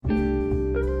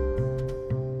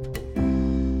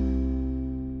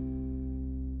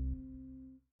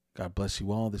God bless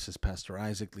you all. This is Pastor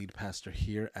Isaac, lead pastor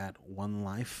here at One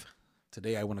Life.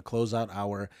 Today I want to close out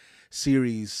our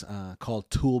series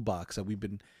called Toolbox that we've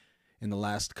been in the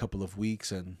last couple of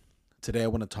weeks. And today I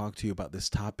want to talk to you about this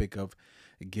topic of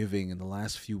giving. In the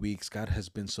last few weeks, God has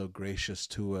been so gracious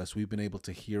to us. We've been able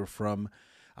to hear from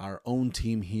our own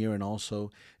team here and also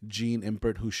Gene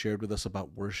Impert, who shared with us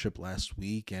about worship last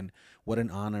week. And what an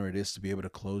honor it is to be able to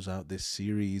close out this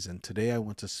series. And today I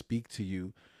want to speak to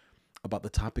you about the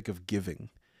topic of giving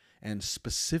and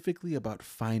specifically about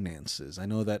finances. I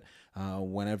know that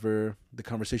whenever the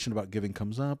conversation about giving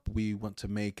comes up, we want to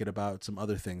make it about some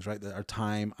other things, right? Our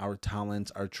time, our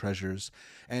talents, our treasures.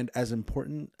 And as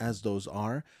important as those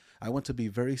are, I want to be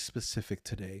very specific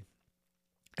today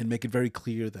and make it very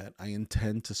clear that I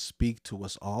intend to speak to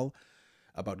us all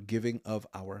about giving of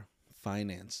our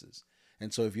finances.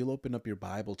 And so if you'll open up your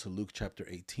Bible to Luke chapter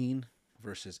 18,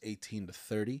 verses 18 to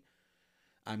 30,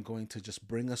 I'm going to just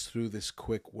bring us through this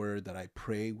quick word that I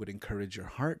pray would encourage your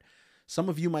heart. Some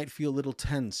of you might feel a little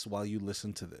tense while you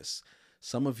listen to this.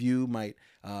 Some of you might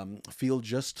feel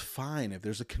just fine. If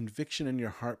there's a conviction in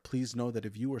your heart, please know that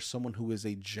if you are someone who is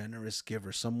a generous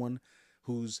giver, someone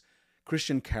whose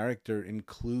Christian character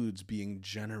includes being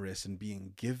generous and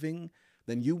being giving,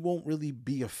 then you won't really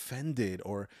be offended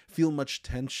or feel much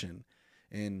tension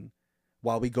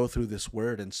while we go through this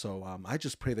word. And so I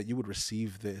just pray that you would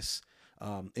receive this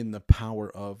in the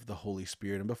power of the Holy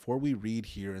Spirit. And before we read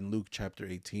here in Luke chapter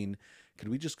 18, could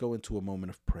we just go into a moment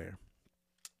of prayer?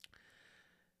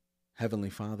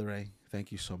 Heavenly Father, I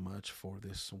thank you so much for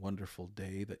this wonderful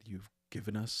day that you've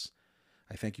given us.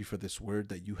 I thank you for this word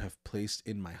that you have placed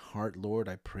in my heart, Lord.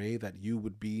 I pray that you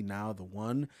would be now the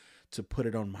one to put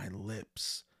it on my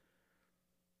lips.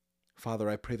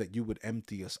 Father, I pray that you would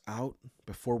empty us out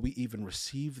before we even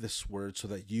receive this word so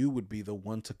that you would be the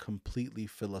one to completely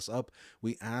fill us up.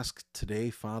 We ask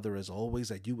today, Father, as always,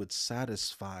 that you would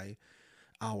satisfy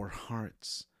our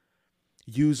hearts.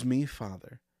 Use me,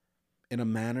 Father, in a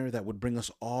manner that would bring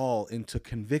us all into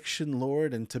conviction,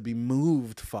 Lord, and to be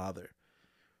moved, Father.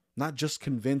 Not just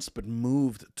convinced, but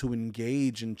moved to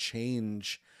engage and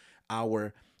change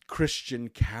our Christian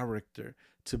character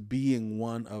to being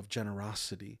one of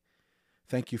generosity.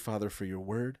 Thank you, Father, for your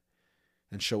word,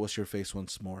 and show us your face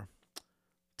once more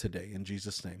today. In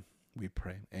Jesus' name we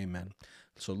pray. Amen.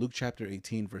 So Luke chapter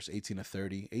 18, verse 18 to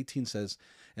 30. 18 says,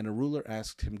 "And a ruler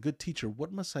asked him, 'Good teacher,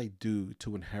 what must I do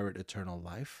to inherit eternal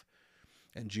life?'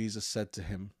 And Jesus said to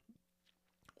him,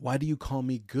 'Why do you call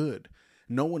me good?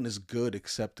 No one is good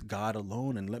except God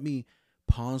alone.'" And let me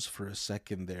pause for a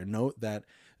second there. Note that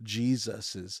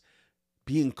Jesus is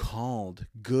being called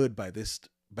good by this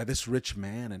rich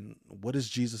man. And what is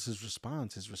Jesus's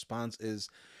response? His response is,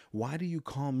 "Why do you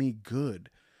call me good?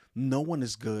 No one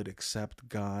is good except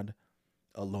God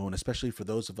alone," especially for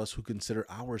those of us who consider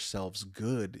ourselves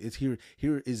good.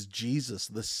 Here is Jesus,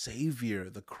 the Savior,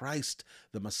 the Christ,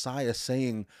 the Messiah,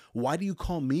 saying, "Why do you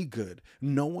call me good?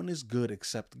 No one is good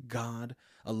except God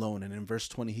alone." And in verse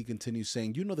 20, he continues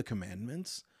saying, "You know the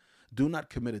commandments. Do not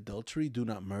commit adultery, do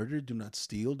not murder, do not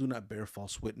steal, do not bear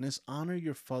false witness, honor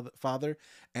your father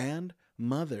and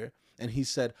mother." And he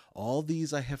said, "All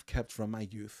these I have kept from my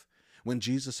youth." When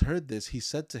Jesus heard this, he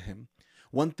said to him,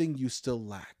 "One thing you still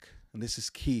lack." And this is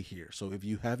key here. So if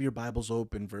you have your Bibles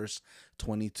open, verse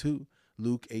 22,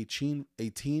 Luke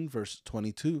 18, verse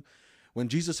 22. When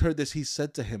Jesus heard this, he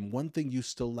said to him, "One thing you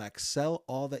still lack. Sell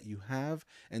all that you have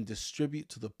and distribute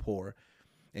to the poor,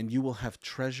 and you will have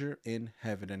treasure in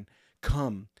heaven. And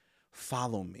come,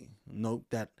 follow me." Note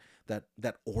that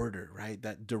order, right?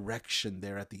 That direction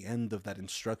there at the end of that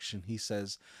instruction. He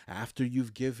says, after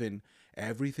you've given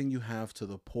everything you have to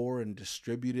the poor and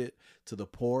distribute it to the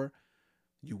poor,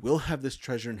 you will have this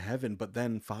treasure in heaven, but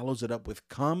then follows it up with,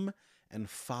 "Come and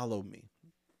follow me."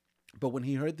 But when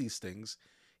he heard these things,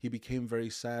 he became very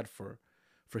sad, for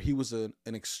he was an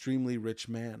extremely rich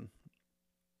man.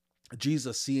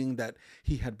 Jesus, seeing that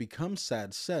he had become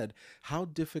sad, said, "How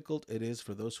difficult it is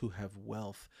for those who have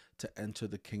wealth to enter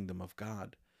the kingdom of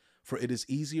God. For it is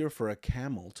easier for a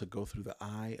camel to go through the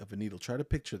eye of a needle." Try to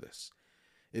picture this.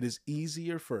 It is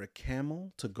easier for a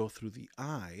camel to go through the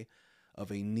eye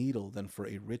of a needle than for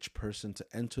a rich person to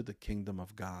enter the kingdom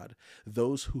of God.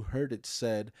 Those who heard it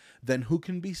said, "Then who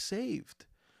can be saved?"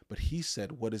 But he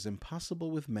said, "What is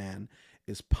impossible with man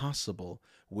is possible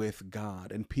with God."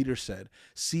 And Peter said,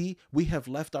 "See, we have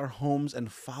left our homes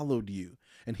and followed you."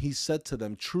 And he said to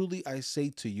them, "Truly I say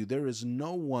to you, there is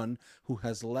no one who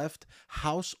has left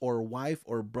house or wife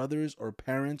or brothers or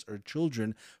parents or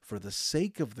children for the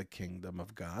sake of the kingdom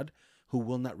of God, who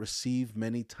will not receive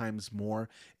many times more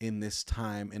in this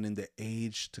time and in the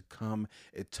age to come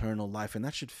eternal life. And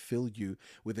that should fill you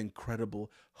with incredible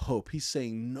hope. He's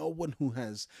saying no one who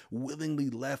has willingly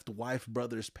left wife,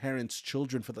 brothers, parents,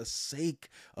 children for the sake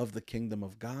of the kingdom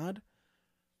of God,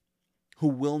 who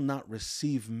will not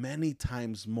receive many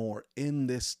times more in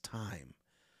this time.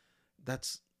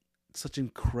 That's such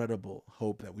incredible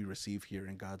hope that we receive here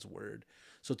in God's word.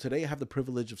 So today I have the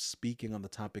privilege of speaking on the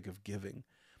topic of giving.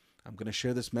 I'm going to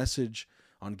share this message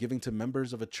on giving to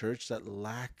members of a church that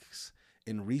lacks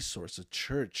in resource, a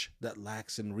church that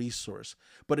lacks in resource,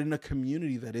 but in a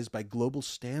community that is by global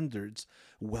standards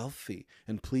wealthy.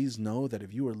 And please know that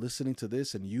if you are listening to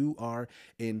this and you are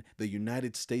in the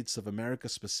United States of America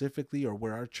specifically, or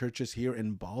where our church is here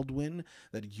in Baldwin,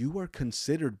 that you are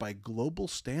considered by global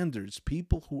standards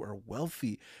people who are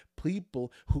wealthy,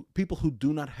 people who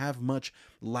do not have much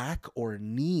lack or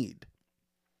need.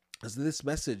 As this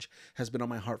message has been on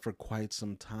my heart for quite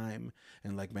some time,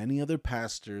 and like many other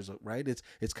pastors, right,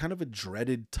 it's kind of a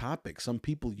dreaded topic. Some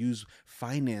people use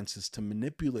finances to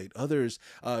manipulate. Others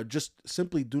just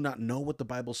simply do not know what the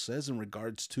Bible says in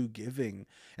regards to giving.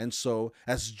 And so,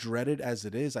 as dreaded as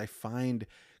it is, I find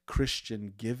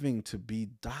Christian giving to be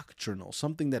doctrinal,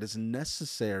 something that is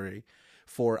necessary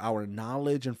for our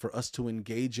knowledge and for us to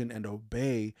engage in and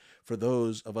obey for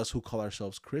those of us who call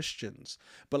ourselves Christians.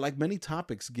 But like many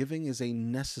topics, giving is a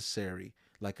necessary,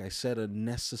 like I said, a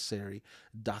necessary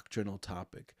doctrinal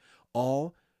topic.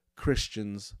 All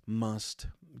Christians must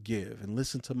give. And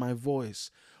listen to my voice.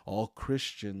 All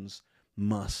Christians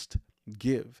must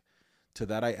give. To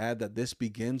that I add that this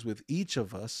begins with each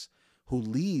of us who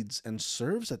leads and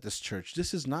serves at this church.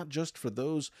 This is not just for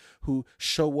those who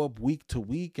show up week to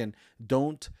week and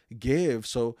don't give.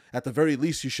 So at the very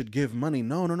least, you should give money.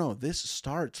 No. This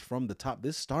starts from the top.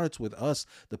 This starts with us,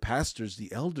 the pastors,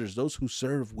 the elders, those who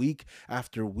serve week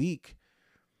after week.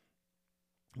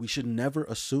 We should never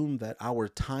assume that our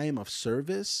time of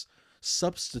service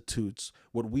substitutes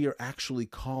what we are actually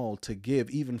called to give,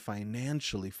 even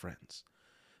financially, friends.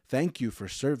 Thank you for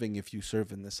serving if you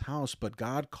serve in this house, but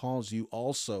God calls you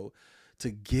also to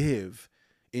give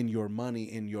in your money,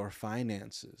 in your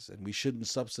finances, and we shouldn't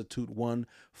substitute one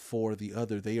for the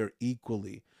other. They are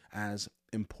equally as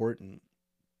important.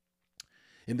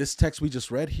 In this text we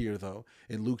just read here, though,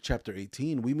 in Luke chapter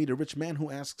 18, we meet a rich man who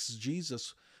asks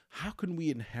Jesus, how can we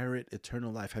inherit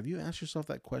eternal life? Have you asked yourself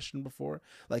that question before?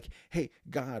 Like, hey,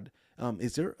 God,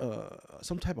 is there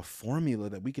some type of formula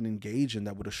that we can engage in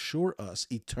that would assure us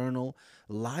eternal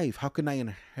life? How can I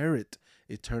inherit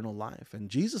eternal life? And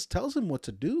Jesus tells him what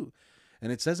to do.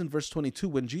 And it says in verse 22,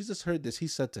 when Jesus heard this, he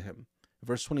said to him,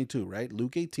 verse 22, right?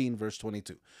 Luke 18, verse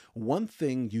 22. One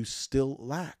thing you still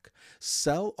lack.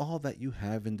 Sell all that you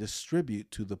have and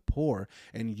distribute to the poor,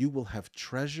 and you will have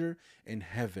treasure in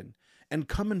heaven. And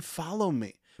come and follow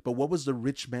me. But what was the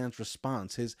rich man's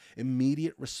response? His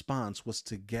immediate response was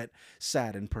to get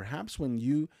sad. And perhaps when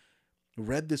you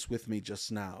read this with me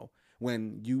just now,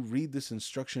 when you read this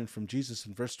instruction from Jesus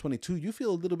in verse 22, you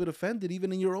feel a little bit offended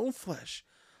even in your own flesh.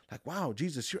 Like, wow,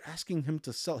 Jesus, you're asking him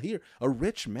to sell here. A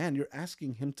rich man, you're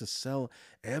asking him to sell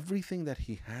everything that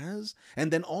he has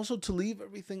and then also to leave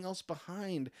everything else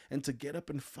behind and to get up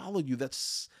and follow you. That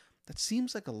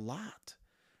seems like a lot.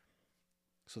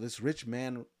 So this rich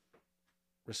man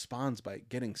responds by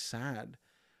getting sad.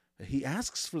 He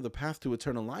asks for the path to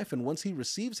eternal life, and once he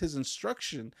receives his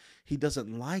instruction, he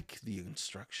doesn't like the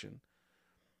instruction.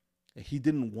 He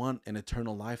didn't want an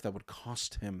eternal life that would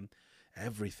cost him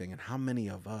everything. And how many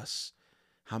of us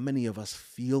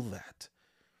feel that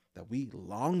we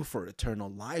long for eternal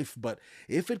life, but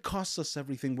if it costs us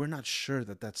everything, we're not sure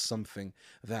that that's something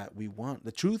that we want.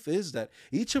 The truth is that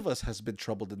each of us has been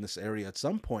troubled in this area at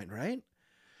some point, right?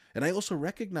 And I also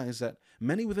recognize that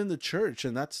many within the church,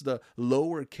 and that's the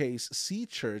lowercase c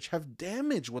church, have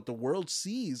damaged what the world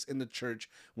sees in the church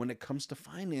when it comes to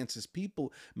finances.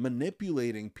 People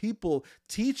manipulating, people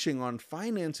teaching on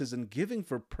finances and giving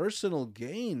for personal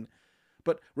gain.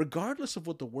 But regardless of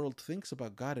what the world thinks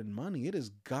about God and money, it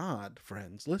is God,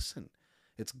 friends. Listen,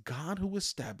 it's God who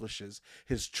establishes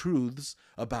his truths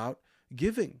about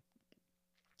giving.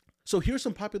 So here's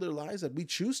some popular lies that we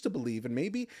choose to believe, and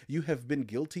maybe you have been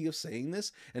guilty of saying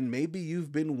this, and maybe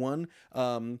you've been one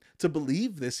to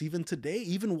believe this even today,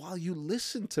 even while you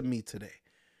listen to me today.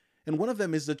 And one of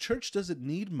them is the church doesn't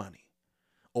need money,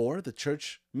 or the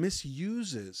church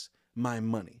misuses my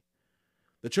money.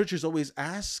 The church is always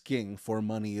asking for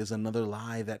money is another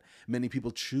lie that many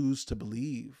people choose to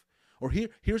believe. Or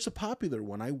here's a popular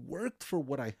one. I worked for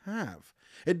what I have.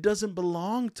 It doesn't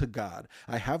belong to God.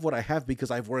 I have what I have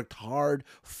because I've worked hard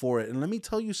for it. And let me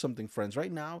tell you something, friends.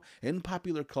 Right now, in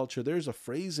popular culture, there's a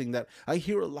phrasing that I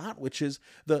hear a lot, which is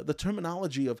the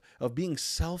terminology of being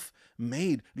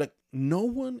self-made. Like, no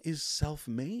one is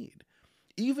self-made.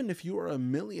 Even if you are a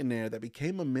millionaire that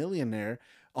became a millionaire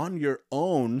on your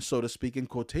own, so to speak, in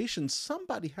quotations,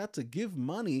 somebody had to give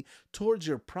money towards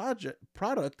your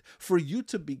product for you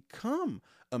to become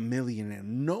a millionaire.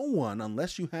 No one,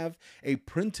 unless you have a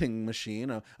printing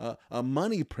machine, a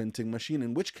money printing machine,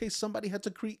 in which case somebody had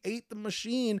to create the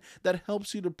machine that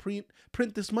helps you to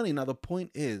print this money. Now, the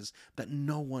point is that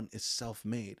no one is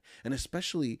self-made. And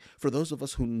especially for those of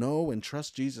us who know and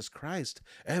trust Jesus Christ,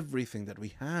 everything that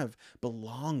we have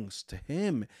belongs to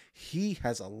him. He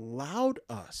has allowed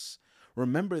us.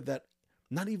 Remember that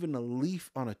not even a leaf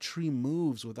on a tree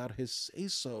moves without his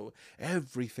say-so.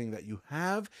 Everything that you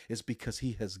have is because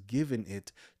he has given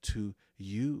it to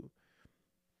you.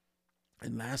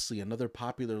 And lastly, another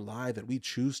popular lie that we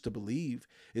choose to believe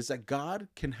is that God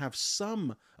can have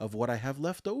some of what I have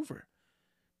left over,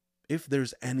 if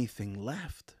there's anything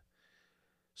left.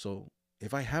 So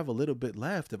if I have a little bit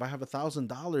left, if I have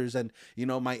 $1,000 and,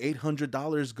 my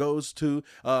 $800 goes to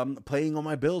paying all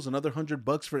my bills, another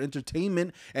 $100 for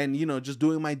entertainment and, just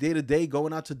doing my day to day,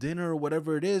 going out to dinner or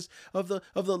whatever it is, of the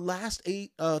last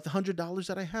 $100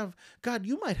 that I have, God,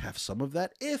 you might have some of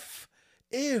that if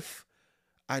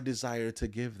I desire to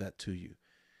give that to you.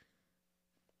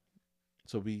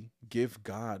 So we give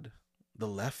God the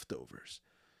leftovers.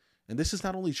 And this is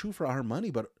not only true for our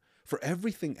money, but for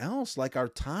everything else, like our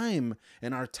time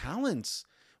and our talents.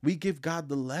 We give God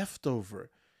the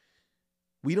leftover.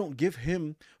 We don't give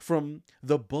him from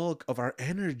the bulk of our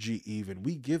energy even.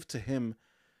 We give to him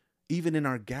even in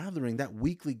our gathering, that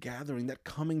weekly gathering, that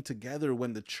coming together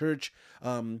when the church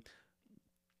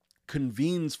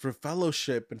convenes for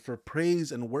fellowship and for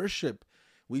praise and worship.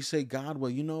 We say, God,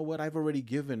 well, you know what? I've already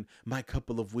given my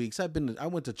couple of weeks. I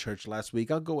went to church last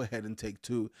week. I'll go ahead and take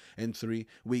 2 and 3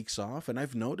 weeks off. And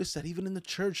I've noticed that even in the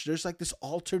church, there's like this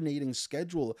alternating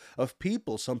schedule of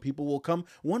people. Some people will come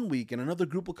one week and another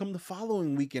group will come the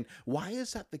following weekend. Why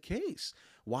is that the case?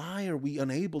 Why are we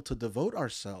unable to devote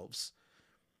ourselves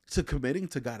to committing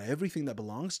to God everything that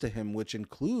belongs to him, which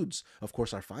includes, of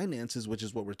course, our finances, which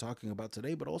is what we're talking about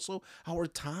today, but also our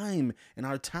time and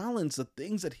our talents, the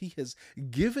things that he has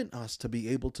given us to be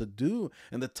able to do,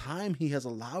 and the time he has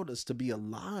allowed us to be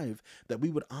alive, that we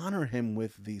would honor him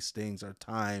with these things, our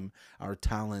time, our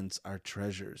talents, our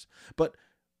treasures. But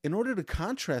in order to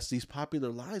contrast these popular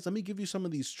lies, let me give you some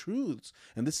of these truths,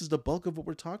 and this is the bulk of what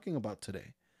we're talking about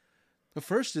today. The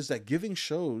first is that giving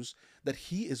shows that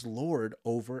he is Lord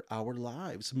over our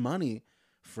lives. Money,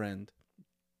 friend,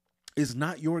 is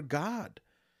not your God.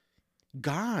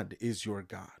 God is your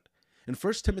God. In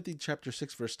 1 Timothy chapter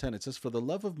 6, verse 10, it says, "For the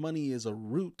love of money is a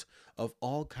root of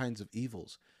all kinds of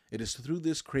evils. It is through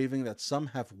this craving that some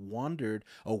have wandered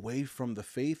away from the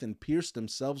faith and pierced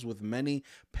themselves with many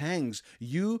pangs.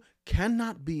 You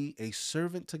cannot be a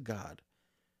servant to God."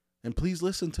 And please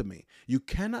listen to me. You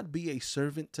cannot be a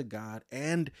servant to God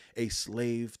and a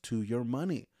slave to your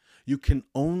money. You can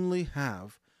only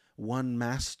have one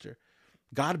master.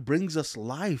 God brings us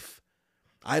life.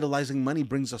 Idolizing money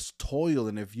brings us toil.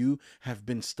 And if you have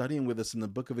been studying with us in the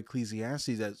book of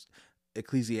Ecclesiastes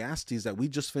that we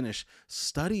just finished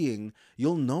studying,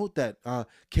 you'll note that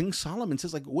King Solomon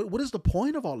says, like, what is the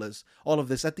point of all of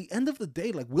this? At the end of the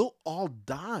day, like, we'll all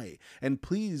die. And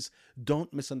please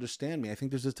don't misunderstand me. I think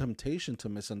there's a temptation to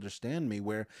misunderstand me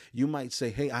where you might say,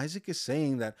 hey, Isaac is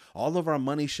saying that all of our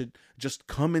money should just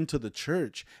come into the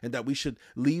church and that we should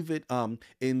leave it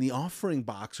in the offering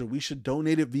box, or we should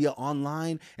donate it via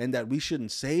online, and that we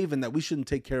shouldn't save and that we shouldn't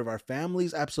take care of our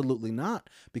families. Absolutely not.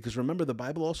 Because remember, the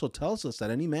Bible also tells us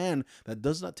that any man that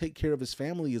does not take care of his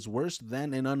family is worse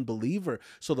than an unbeliever.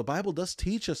 So the Bible does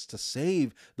teach us to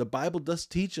save. The Bible does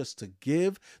teach us to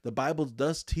give. The Bible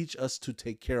does teach us to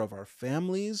take care of our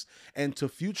families and to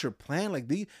future plan.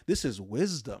 Like this is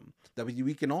wisdom that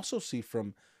we can also see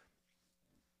from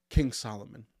King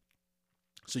Solomon.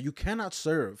 So you cannot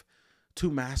serve 2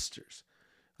 masters.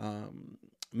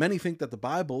 Many think that the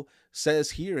Bible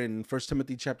says here in 1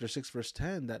 Timothy chapter 6, verse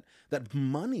 10, that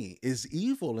money is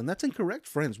evil. And that's incorrect,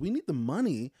 friends. We need the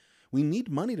money. We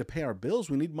need money to pay our bills.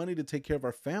 We need money to take care of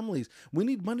our families. We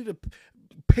need money to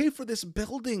pay for this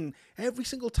building every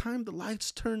single time the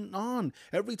lights turn on,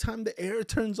 every time the air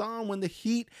turns on, when the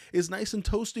heat is nice and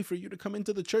toasty for you to come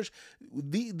into the church.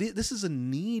 This is a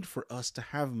need for us to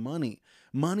have money.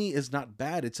 Money is not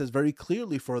bad. It says very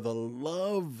clearly, for the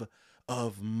love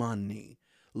of money.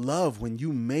 love, when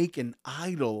you make an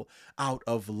idol out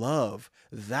of love,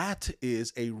 that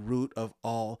is a root of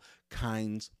all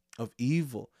kinds of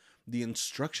evil. The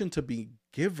instruction to be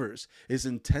givers is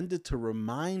intended to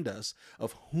remind us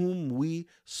of whom we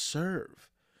serve,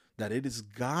 that it is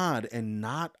God and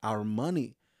not our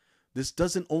money. This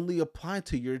doesn't only apply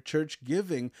to your church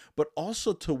giving, but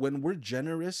also to when we're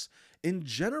generous in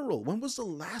general. When was the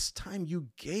last time you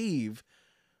gave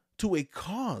to a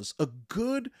cause, a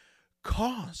good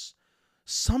cause,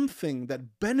 something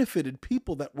that benefited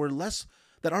people that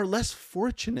are less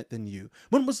fortunate than you?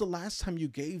 When was the last time you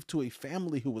gave to a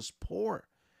family who was poor?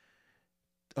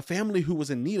 A family who was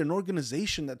in need, an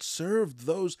organization that served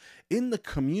those in the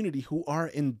community who are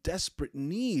in desperate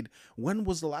need. When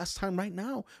was the last time? Right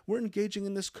now, we're engaging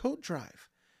in this coat drive.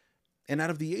 And out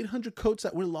of the 800 coats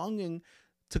that we're longing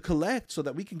to collect so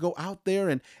that we can go out there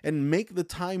and make the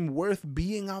time worth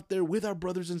being out there with our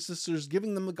brothers and sisters,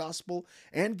 giving them the gospel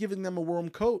and giving them a warm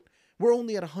coat, we're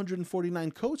only at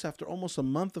 149 coats after almost a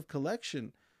month of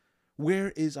collection.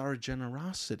 Where is our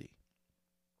generosity?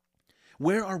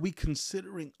 Where are we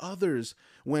considering others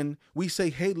when we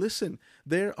say, hey, listen,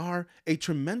 there are a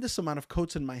tremendous amount of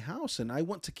coats in my house, and I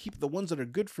want to keep the ones that are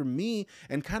good for me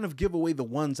and kind of give away the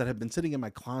ones that have been sitting in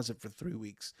my closet for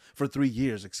 3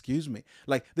 years, excuse me.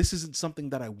 Like, this isn't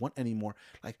something that I want anymore.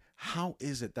 Like, how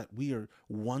is it that we are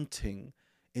wanting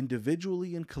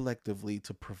individually and collectively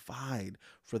to provide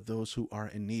for those who are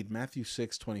in need? Matthew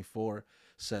 6:24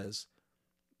 says,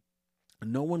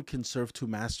 no one can serve two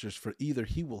masters, for either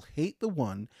he will hate the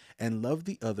one and love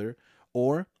the other,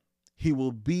 or he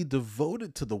will be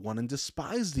devoted to the one and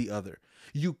despise the other.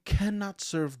 You cannot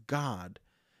serve God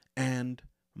and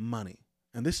money.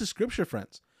 And this is scripture,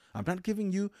 friends. I'm not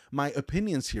giving you my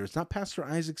opinions here. It's not Pastor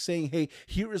Isaac saying, hey,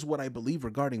 here is what I believe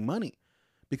regarding money.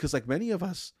 Because like many of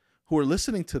us who are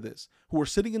listening to this, who are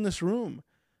sitting in this room,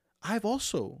 I've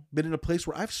also been in a place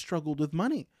where I've struggled with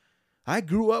money. I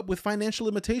grew up with financial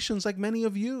limitations like many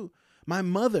of you. My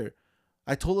mother,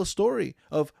 I told a story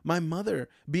of my mother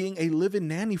being a live-in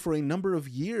nanny for a number of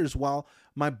years while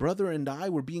my brother and I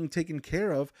were being taken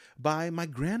care of by my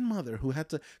grandmother, who had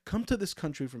to come to this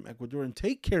country from Ecuador and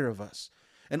take care of us.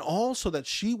 And all so that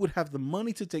she would have the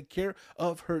money to take care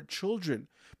of her children.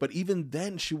 But even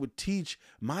then, she would teach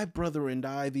my brother and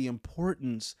I the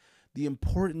importance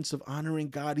of honoring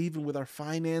God, even with our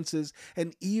finances.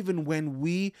 And even when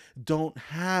we don't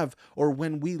have or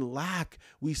when we lack,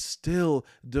 we still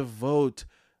devote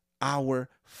our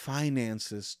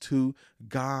finances to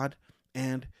God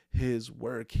and his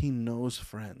work. He knows,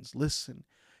 friends. Listen,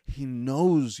 he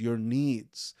knows your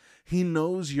needs. He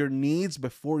knows your needs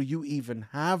before you even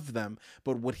have them.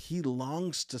 But what he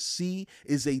longs to see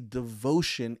is a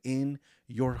devotion in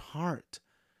your heart.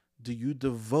 Do you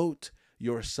devote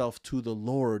yourself to the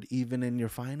Lord even in your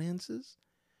finances?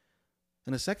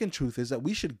 And the second truth is that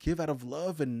we should give out of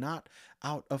love and not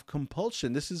out of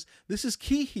compulsion. This is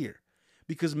key here,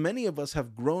 because many of us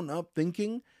have grown up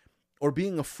thinking or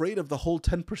being afraid of the whole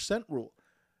 10% rule.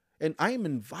 And I am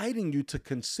inviting you to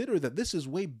consider that this is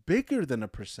way bigger than a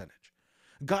percentage.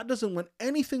 God doesn't want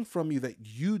anything from you that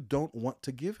you don't want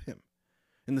to give him.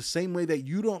 In the same way that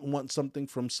you don't want something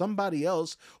from somebody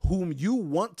else whom you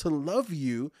want to love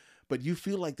you, but you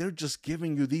feel like they're just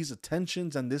giving you these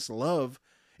attentions and this love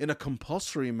in a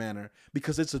compulsory manner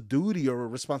because it's a duty or a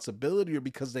responsibility or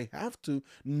because they have to.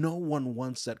 No one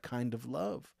wants that kind of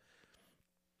love.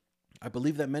 I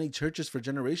believe that many churches for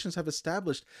generations have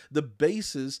established the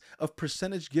basis of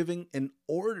percentage giving in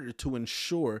order to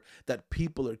ensure that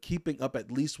people are keeping up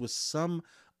at least with some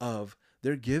of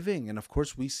their giving. And of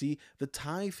course, we see the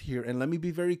tithe here. And let me be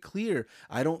very clear.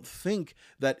 I don't think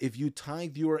that if you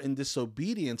tithe, you are in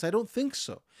disobedience. I don't think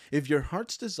so. If your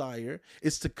heart's desire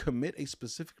is to commit a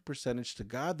specific percentage to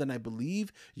God, then I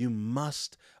believe you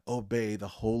must obey the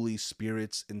Holy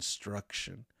Spirit's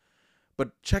instruction.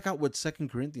 But check out what 2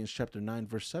 Corinthians chapter 9,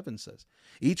 verse 7 says.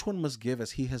 Each one must give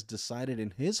as he has decided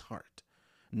in his heart,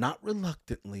 not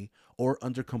reluctantly or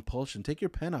under compulsion. Take your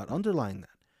pen out, underline that.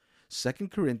 2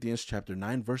 Corinthians chapter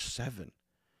 9, verse 7.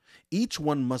 Each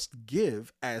one must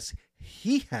give as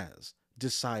he has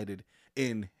decided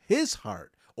in his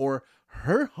heart or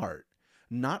her heart,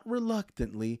 not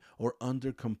reluctantly or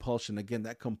under compulsion. Again,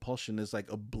 that compulsion is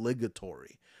like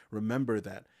obligatory. Remember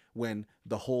that when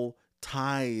the whole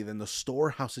tithe and the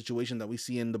storehouse situation that we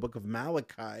see in the book of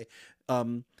Malachi,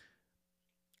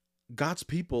 God's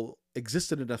people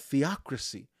existed in a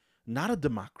theocracy, not a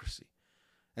democracy.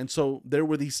 And so there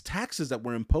were these taxes that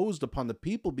were imposed upon the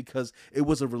people because it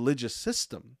was a religious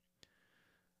system.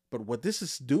 But what this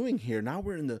is doing here, now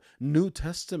we're in the New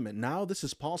Testament. Now this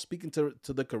is Paul speaking to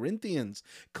the Corinthians,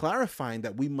 clarifying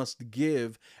that we must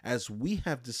give as we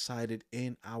have decided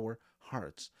in our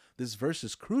hearts. This verse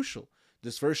is crucial.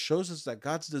 This verse shows us that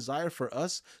God's desire for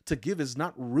us to give is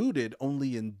not rooted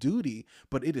only in duty,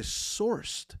 but it is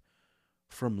sourced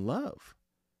from love.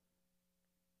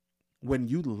 When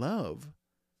you love,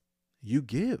 you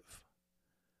give.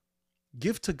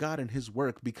 Give to God and his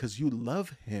work because you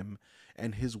love him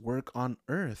and his work on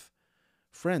earth.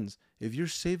 Friends, if you're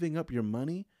saving up your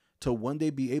money to one day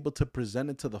be able to present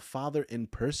it to the Father in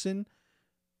person,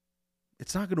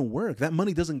 it's not going to work. That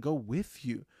money doesn't go with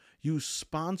you. You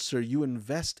sponsor, you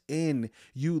invest in,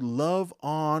 you love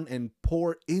on and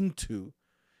pour into.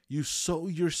 You sow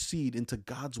your seed into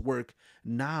God's work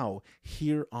now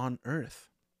here on earth.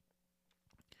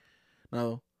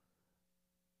 Now,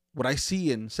 what I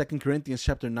see in 2 Corinthians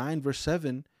chapter 9, verse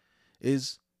 7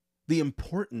 is the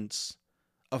importance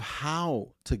of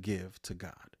how to give to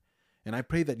God. And I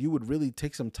pray that you would really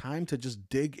take some time to just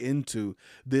dig into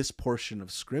this portion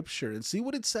of scripture and see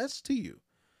what it says to you.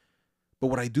 But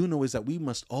what I do know is that we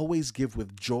must always give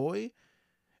with joy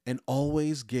and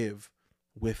always give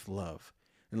with love.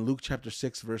 In Luke chapter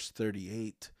 6, verse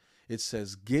 38, it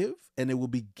says, "Give, and it will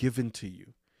be given to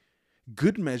you.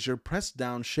 Good measure, pressed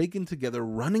down, shaken together,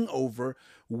 running over,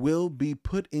 will be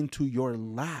put into your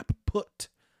lap." Put.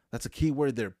 That's a key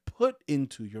word there. Put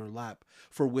into your lap.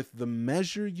 For with the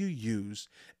measure you use,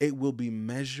 it will be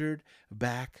measured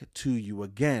back to you.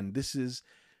 Again, this is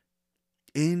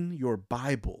in your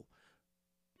Bible.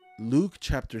 Luke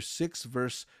chapter 6,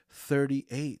 verse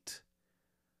 38.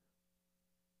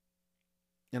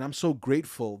 And I'm so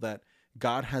grateful that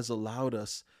God has allowed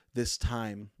us this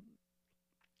time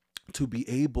to be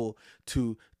able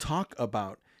to talk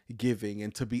about giving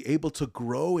and to be able to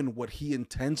grow in what he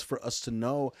intends for us to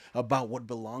know about what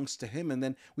belongs to him. And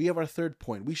then we have our third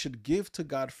point. We should give to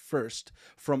God first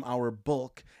from our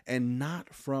bulk and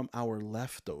not from our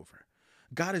leftover.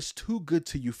 God is too good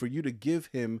to you for you to give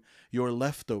him your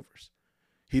leftovers.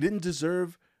 He doesn't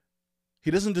deserve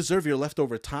your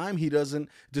leftover time. He doesn't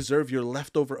deserve your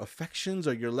leftover affections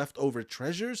or your leftover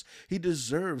treasures. He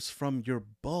deserves from your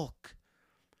bulk.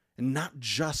 And not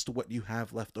just what you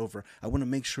have left over. I want to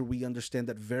make sure we understand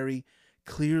that very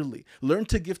clearly. Learn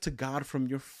to give to God from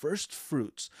your first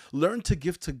fruits. Learn to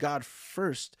give to God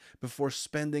first before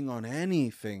spending on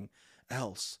anything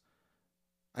else.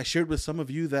 I shared with some of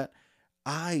you that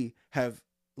I have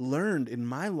learned in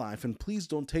my life, and please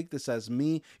don't take this as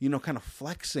me, kind of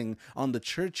flexing on the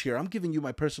church here. I'm giving you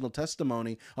my personal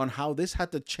testimony on how this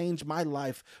had to change my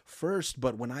life first.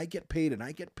 But when I get paid, and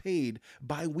I get paid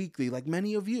bi-weekly, like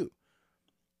many of you,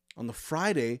 on the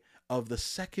Friday of the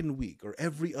second week or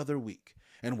every other week,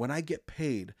 and when I get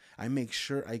paid, I make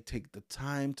sure I take the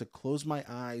time to close my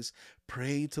eyes,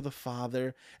 pray to the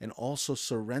Father, and also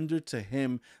surrender to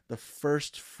him the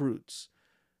first fruits.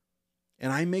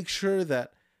 And I make sure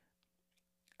that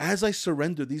as I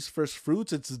surrender these first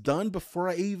fruits, it's done before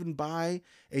I even buy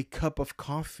a cup of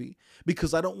coffee,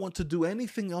 because I don't want to do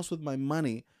anything else with my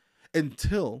money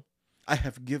until I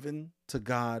have given to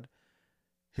God,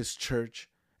 his church,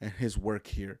 and his work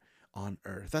here on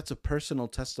earth. That's a personal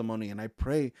testimony, and I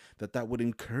pray that that would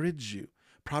encourage you.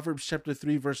 Proverbs chapter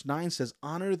 3, verse 9 says,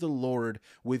 "Honor the Lord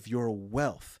with your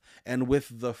wealth and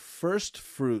with the first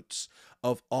fruits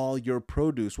of all your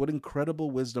produce." What incredible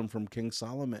wisdom from King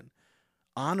Solomon.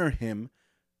 Honor him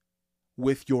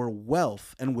with your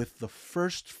wealth and with the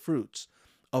first fruits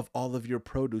of all of your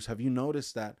produce. Have you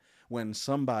noticed that when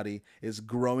somebody is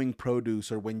growing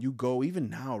produce, or when you go, even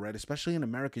now, right, especially in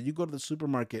America, you go to the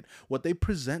supermarket, what they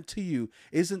present to you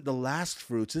isn't the last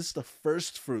fruits, it's the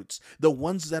first fruits, the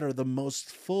ones that are the most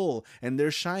full, and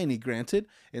they're shiny. Granted,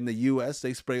 in the US,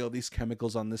 they spray all these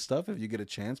chemicals on this stuff. If you get a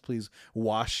chance, please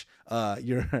wash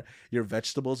your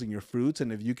vegetables and your fruits,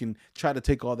 and if you can try to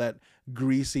take all that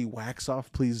greasy wax off,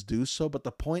 please do so. But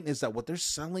the point is that what they're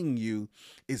selling you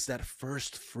is that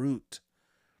first fruit.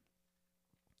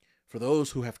 For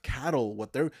those who have cattle,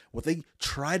 what they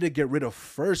try to get rid of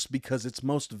first, because it's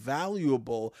most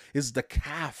valuable, is the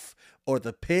calf or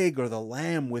the pig or the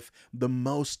lamb with the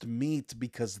most meat,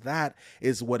 because that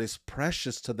is what is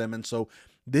precious to them. And so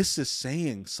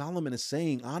Solomon is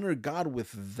saying, honor God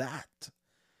with that.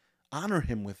 Honor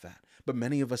him with that. But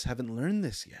many of us haven't learned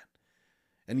this yet.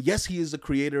 And yes, he is the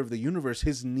creator of the universe.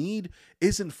 His need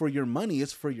isn't for your money,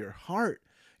 it's for your heart.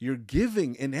 Your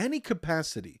giving in any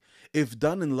capacity, if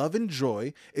done in love and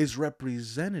joy, is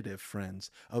representative, friends,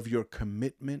 of your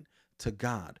commitment to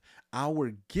God.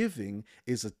 Our giving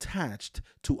is attached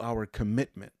to our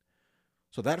commitment.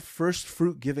 So that first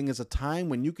fruit giving is a time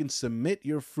when you can submit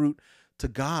your fruit to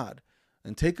God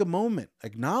and take a moment,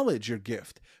 acknowledge your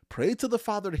gift, pray to the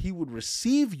Father that he would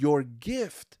receive your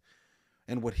gift.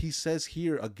 And what he says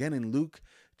here again in Luke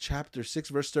chapter 6,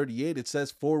 verse 38, it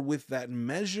says, "For with that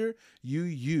measure you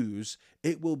use,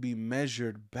 it will be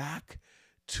measured back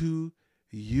to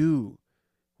you."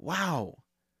 Wow.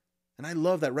 And I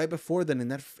love that right before then in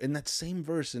that same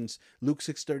verse in Luke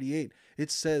 6:38,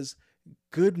 it says,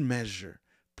 "Good measure,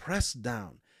 pressed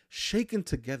down, shaken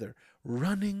together,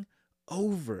 running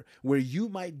over," where you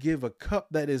might give a cup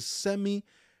that is semi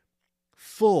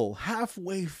full,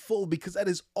 halfway full, because that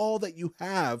is all that you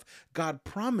have. God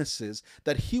promises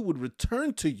that he would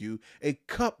return to you a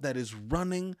cup that is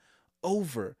running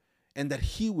over and that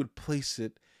he would place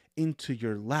it into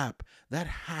your lap. That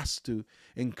has to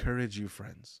encourage you,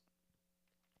 friends.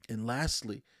 And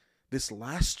lastly, this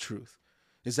last truth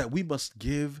is that we must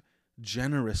give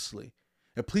generously.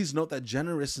 And please note that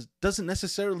generous doesn't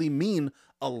necessarily mean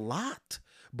a lot,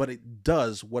 but it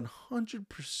does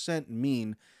 100%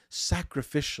 mean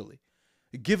sacrificially.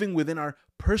 Giving within our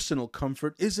personal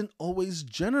comfort isn't always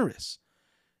generous.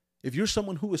 If you're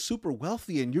someone who is super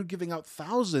wealthy and you're giving out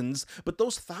thousands, but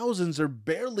those thousands are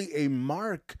barely a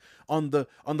mark on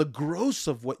the gross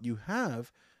of what you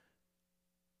have,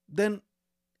 then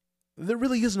there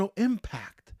really is no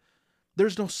impact.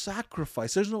 There's no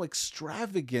sacrifice. There's no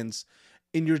extravagance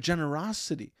in your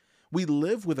generosity. We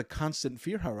live with a constant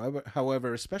fear,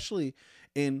 however, especially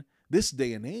in this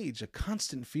day and age, a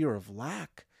constant fear of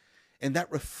lack. And that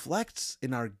reflects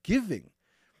in our giving.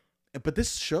 But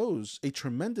this shows a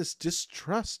tremendous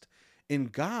distrust in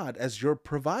God as your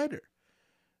provider.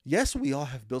 Yes, we all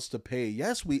have bills to pay.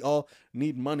 Yes, we all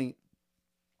need money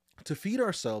to feed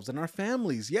ourselves and our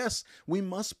families. Yes, we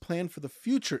must plan for the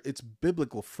future. It's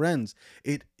biblical, friends.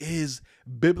 It is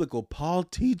biblical. Paul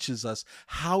teaches us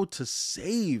how to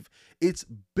save. It's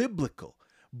biblical.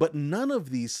 But none of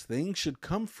these things should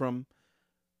come from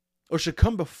or should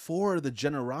come before the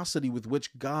generosity with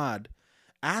which God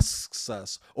asks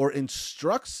us or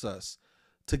instructs us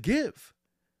to give.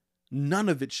 None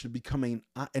of it should become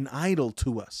an idol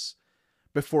to us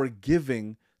before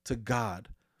giving to God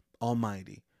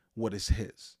Almighty what is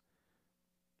his.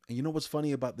 And you know what's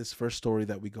funny about this first story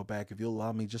that we go back, if you'll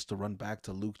allow me just to run back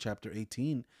to Luke chapter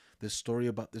 18, this story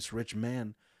about this rich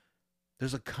man,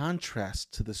 there's a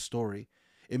contrast to this story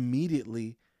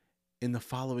immediately in the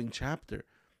following chapter,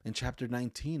 in chapter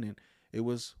 19, and it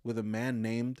was with a man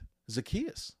named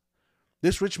Zacchaeus.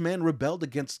 This rich man rebelled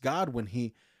against God when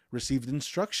he received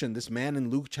instruction. This man in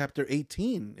Luke chapter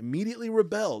 18 immediately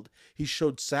rebelled. He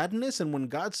showed sadness, and when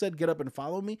God said, "Get up and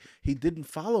follow me," he didn't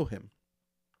follow him.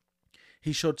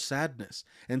 He showed sadness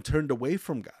and turned away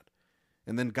from God.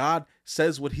 And then God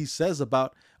says what he says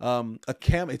about a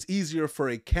camel. It's easier for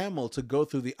a camel to go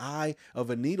through the eye of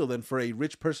a needle than for a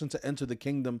rich person to enter the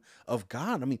kingdom of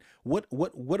God. I mean,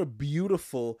 what a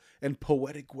beautiful and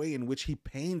poetic way in which he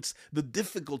paints the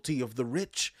difficulty of the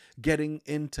rich getting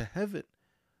into heaven.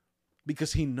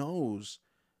 Because he knows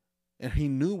and he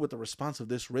knew what the response of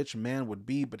this rich man would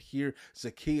be. But here,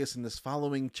 Zacchaeus, in this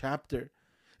following chapter,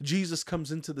 Jesus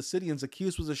comes into the city, and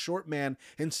Zacchaeus was a short man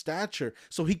in stature.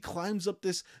 So he climbs up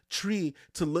this tree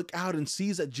to look out and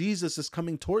sees that Jesus is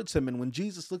coming towards him. And when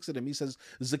Jesus looks at him, he says,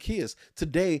 "Zacchaeus,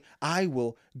 today I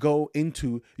will go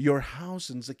into your house."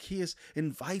 And Zacchaeus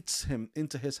invites him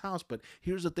into his house. But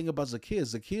here's the thing about Zacchaeus.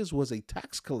 Zacchaeus was a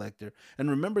tax collector. And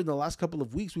remember, in the last couple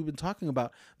of weeks, we've been talking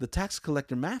about the tax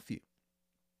collector Matthew.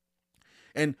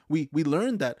 And we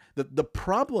learned that the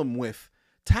problem with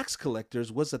tax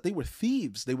collectors was that they were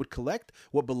thieves. They would collect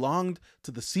what belonged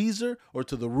to the Caesar or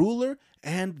to the ruler,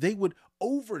 and they would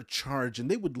overcharge, and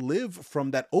they would live from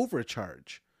that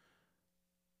overcharge.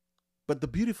 But the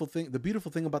beautiful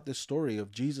thing about this story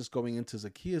of Jesus going into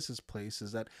Zacchaeus' place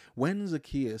is that when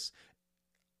Zacchaeus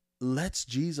lets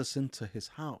Jesus into his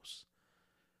house,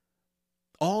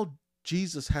 all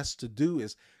Jesus has to do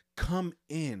is come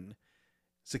in.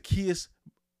 Zacchaeus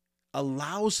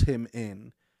allows him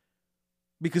in,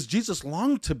 because Jesus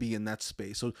longed to be in that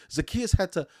space. So Zacchaeus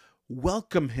had to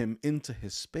welcome him into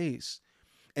his space.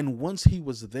 And once he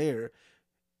was there,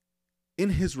 in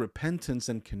his repentance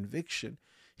and conviction,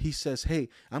 he says, "Hey,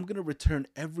 I'm going to return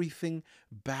everything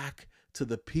back to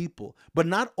the people. But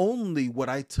not only what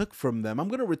I took from them, I'm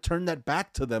going to return that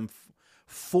back to them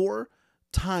 4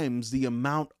 times the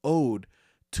amount owed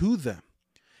to them."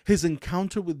 His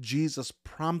encounter with Jesus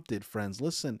prompted, friends,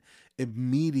 listen,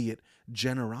 immediate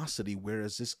generosity,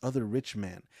 whereas this other rich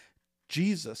man,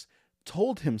 Jesus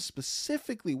told him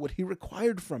specifically what he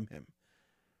required from him.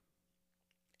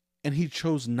 And he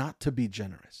chose not to be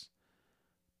generous.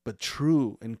 But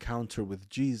true encounter with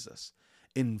Jesus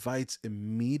invites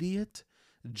immediate,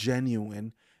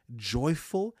 genuine,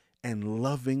 joyful, and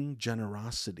loving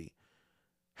generosity.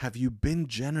 Have you been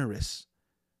generous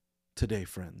today,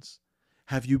 friends?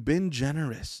 Have you been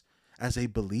generous as a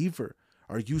believer?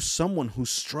 Are you someone who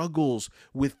struggles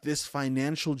with this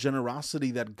financial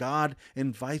generosity that God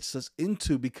invites us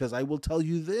into? Because I will tell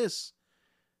you this,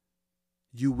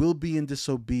 you will be in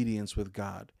disobedience with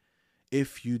God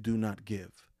if you do not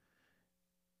give.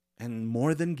 And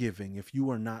more than giving, if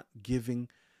you are not giving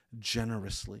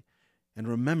generously. And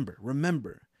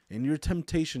remember, in your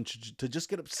temptation to just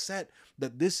get upset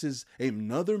that this is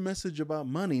another message about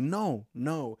money. No,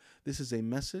 this is a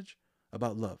message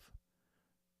about love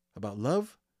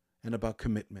and about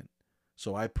commitment.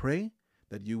 So I pray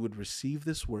that you would receive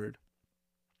this word,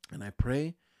 and I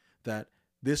pray that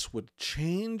this would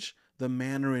change the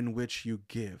manner in which you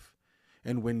give.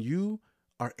 And when you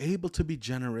are able to be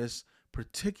generous,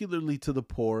 particularly to the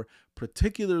poor,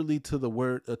 particularly to the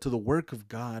work of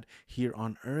God here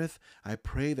on earth, I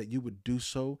pray that you would do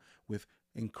so with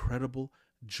incredible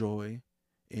joy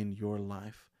in your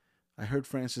life. I heard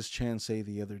Francis Chan say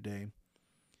the other day,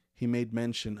 he made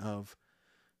mention of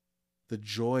the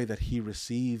joy that he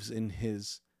receives in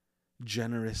his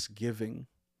generous giving.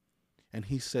 And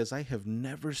he says, I have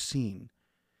never seen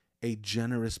a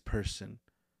generous person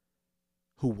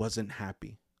who wasn't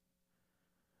happy.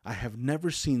 I have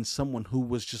never seen someone who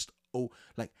was just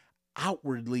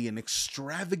outwardly and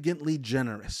extravagantly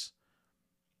generous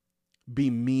be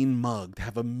mean mugged,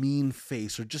 have a mean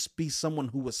face, or just be someone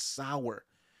who was sour.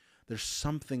 There's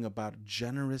something about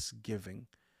generous giving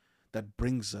that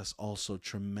brings us also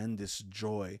tremendous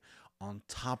joy on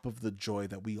top of the joy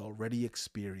that we already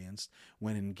experienced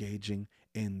when engaging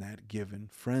in that giving.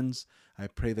 Friends, I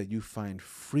pray that you find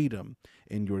freedom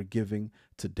in your giving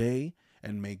today,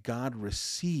 and may God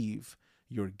receive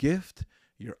your gift,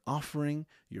 your offering,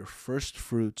 your first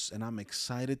fruits, and I'm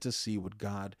excited to see what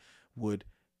God would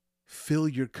fill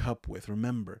your cup with.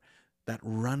 Remember, that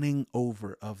running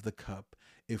over of the cup,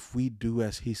 if we do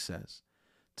as he says,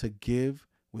 to give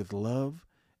with love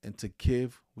and to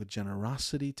give with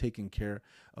generosity, taking care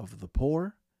of the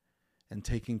poor and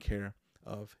taking care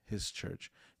of his church.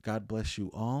 God bless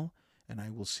you all, and I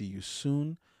will see you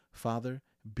soon. Father,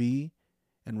 be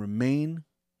and remain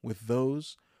with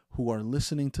those who are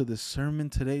listening to this sermon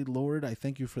today. Lord, I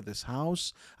thank you for this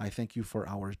house. I thank you for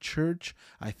our church.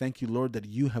 I thank you, Lord, that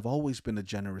you have always been a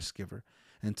generous giver.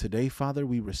 And today, Father,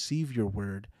 we receive your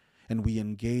word and we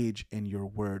engage in your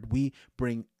word. We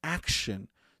bring action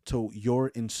to your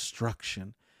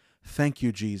instruction. Thank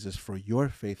you, Jesus, for your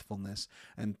faithfulness.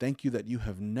 And thank you that you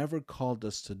have never called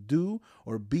us to do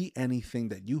or be anything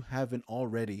that you haven't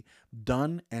already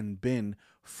done and been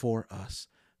for us.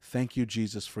 Thank you,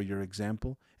 Jesus, for your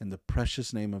example. In the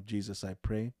precious name of Jesus, I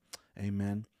pray.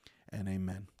 Amen and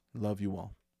amen. Love you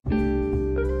all.